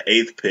pick or the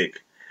 8th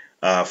pick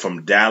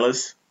from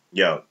Dallas,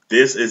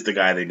 this is the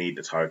guy they need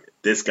to target.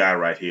 This guy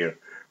right here,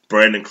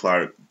 Brandon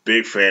Clark,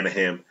 big fan of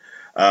him.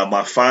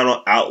 My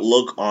final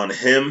outlook on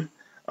him,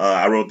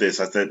 I wrote this.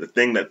 I said the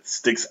thing that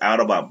sticks out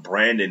about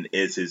Brandon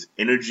is his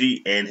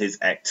energy and his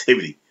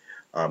activity.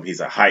 He's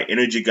a high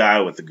energy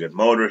guy with a good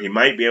motor. He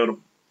might be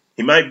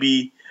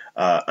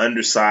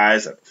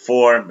undersized at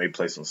 4, may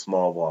play some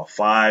small ball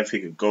 5.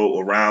 He could go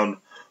around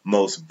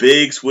most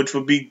bigs, which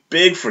would be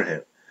big for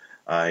him.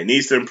 He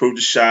needs to improve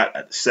the shot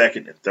at the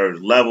 2nd and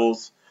 3rd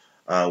levels.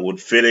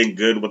 Would fit in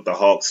good with the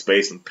Hawks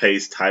space and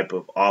pace type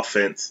of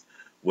offense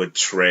with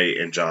Trey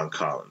and John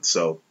Collins.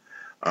 So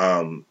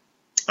I'm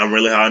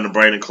really high on the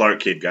Brandon Clark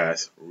kid,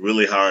 guys.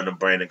 Really high on the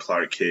Brandon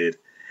Clark kid.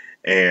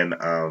 And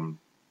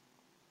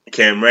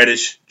Cam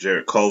Reddish,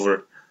 Jarrett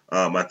Culver,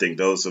 I think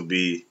those will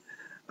be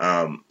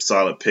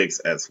solid picks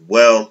as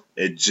well.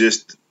 It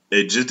just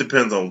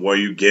depends on where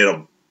you get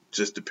them.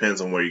 Just depends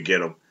on where you get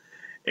them.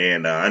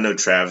 And I know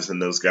Travis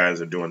and those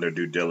guys are doing their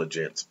due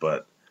diligence,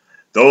 but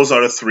those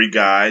are the 3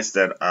 guys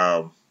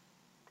that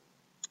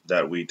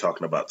we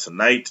talking about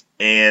tonight.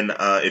 And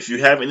if you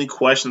have any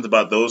questions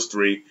about those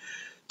 3,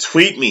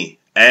 tweet me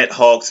at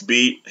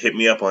HawksBeat. Hit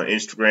me up on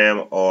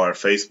Instagram or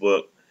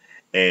Facebook.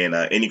 And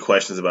any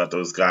questions about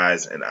those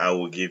guys, and I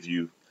will give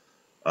you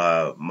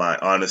my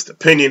honest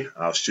opinion.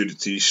 I'll shoot it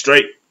to you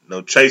straight,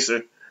 no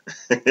chaser.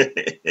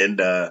 And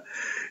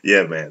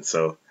yeah, man.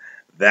 So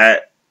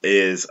that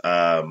is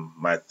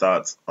my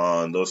thoughts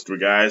on those 3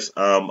 guys.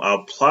 I'm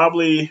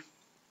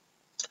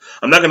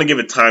not going to give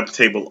a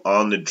timetable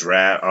on the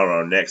draft on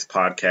our next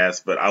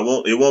podcast, but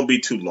it won't be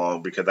too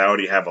long because I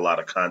already have a lot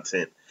of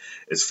content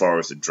as far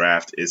as the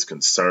draft is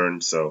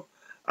concerned. So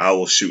I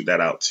will shoot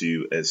that out to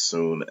you as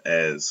soon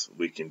as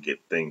we can get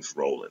things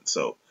rolling.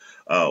 So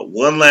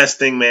one last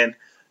thing, man.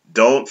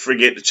 Don't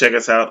forget to check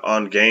us out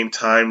on Game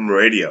Time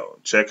Radio.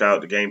 Check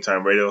out the Game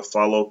Time Radio.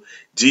 Follow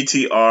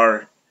GT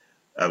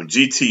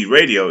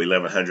Radio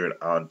 1100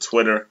 on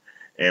Twitter,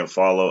 and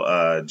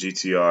follow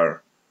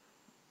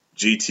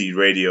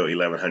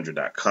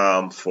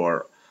GTRadio1100.com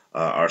for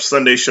our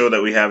Sunday show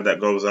that we have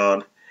that goes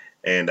on,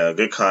 and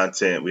good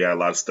content. We have a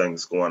lot of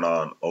things going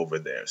on over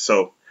there.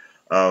 So,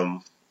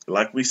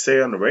 like we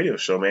say on the radio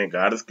show, man,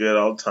 God is good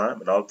all the time,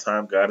 and all the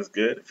time God is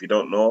good. If you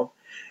don't know him,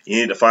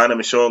 you need to find him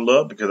and show him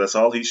love, because that's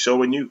all he's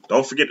showing you.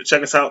 Don't forget to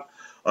check us out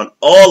on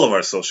all of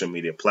our social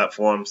media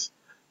platforms,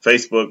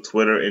 Facebook,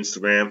 Twitter,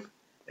 Instagram.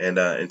 And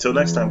until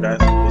next time, guys,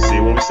 we'll see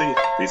you when we see you.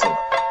 Peace out.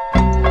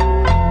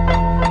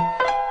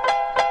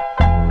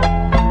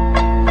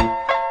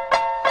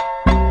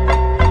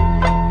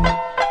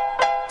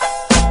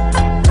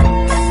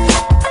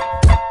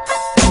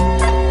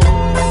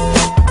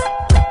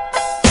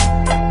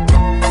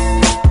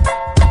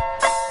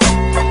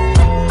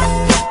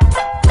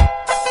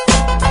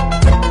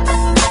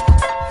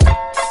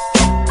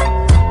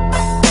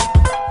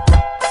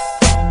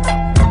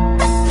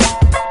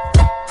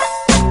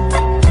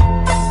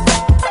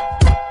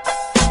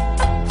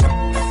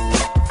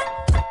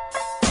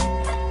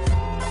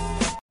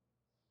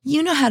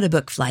 You know how to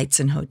book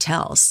flights and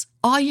hotels.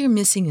 All you're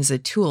missing is a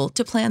tool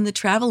to plan the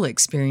travel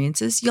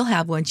experiences you'll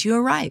have once you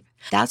arrive.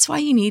 That's why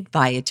you need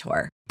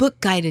Viator. Book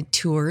guided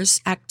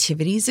tours,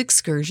 activities,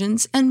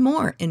 excursions, and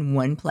more in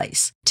one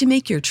place to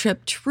make your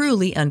trip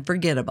truly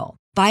unforgettable.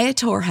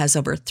 Viator has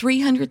over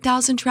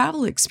 300,000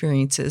 travel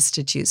experiences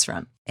to choose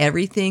from.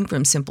 Everything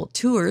from simple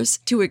tours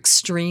to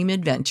extreme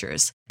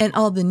adventures, and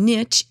all the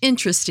niche,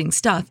 interesting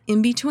stuff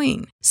in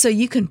between. So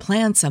you can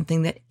plan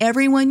something that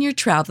everyone you're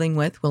traveling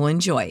with will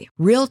enjoy.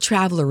 Real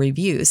traveler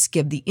reviews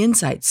give the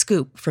inside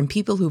scoop from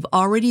people who've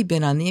already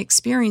been on the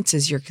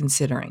experiences you're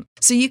considering.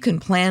 So you can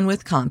plan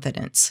with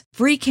confidence.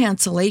 Free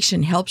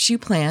cancellation helps you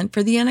plan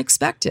for the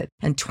unexpected.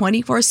 And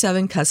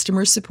 24/7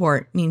 customer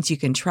support means you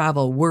can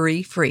travel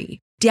worry-free.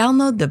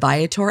 Download the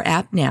Viator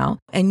app now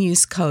and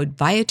use code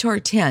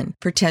Viator10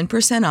 for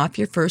 10% off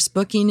your first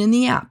booking in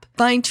the app.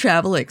 Find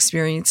travel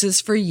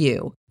experiences for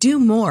you. Do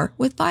more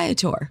with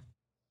Viator.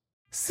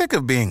 Sick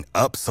of being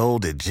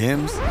upsold at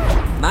gyms?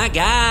 My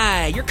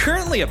guy, you're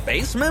currently a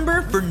base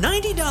member. For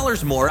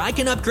 $90 more, I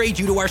can upgrade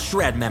you to our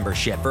Shred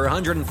membership. For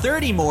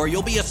 $130 more,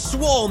 you'll be a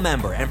Swole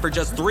member. And for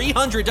just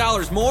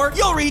 $300 more,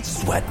 you'll reach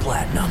Sweat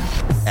Platinum.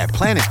 At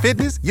Planet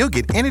Fitness, you'll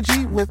get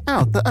energy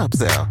without the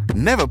upsell.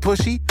 Never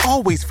pushy,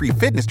 always free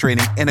fitness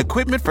training and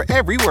equipment for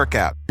every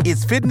workout.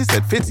 It's fitness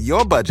that fits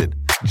your budget.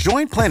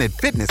 Join Planet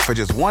Fitness for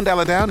just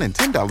 $1 down and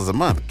 $10 a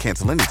month.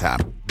 Cancel anytime.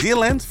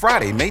 Deal ends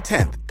Friday, May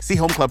 10th. See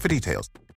Home Club for details.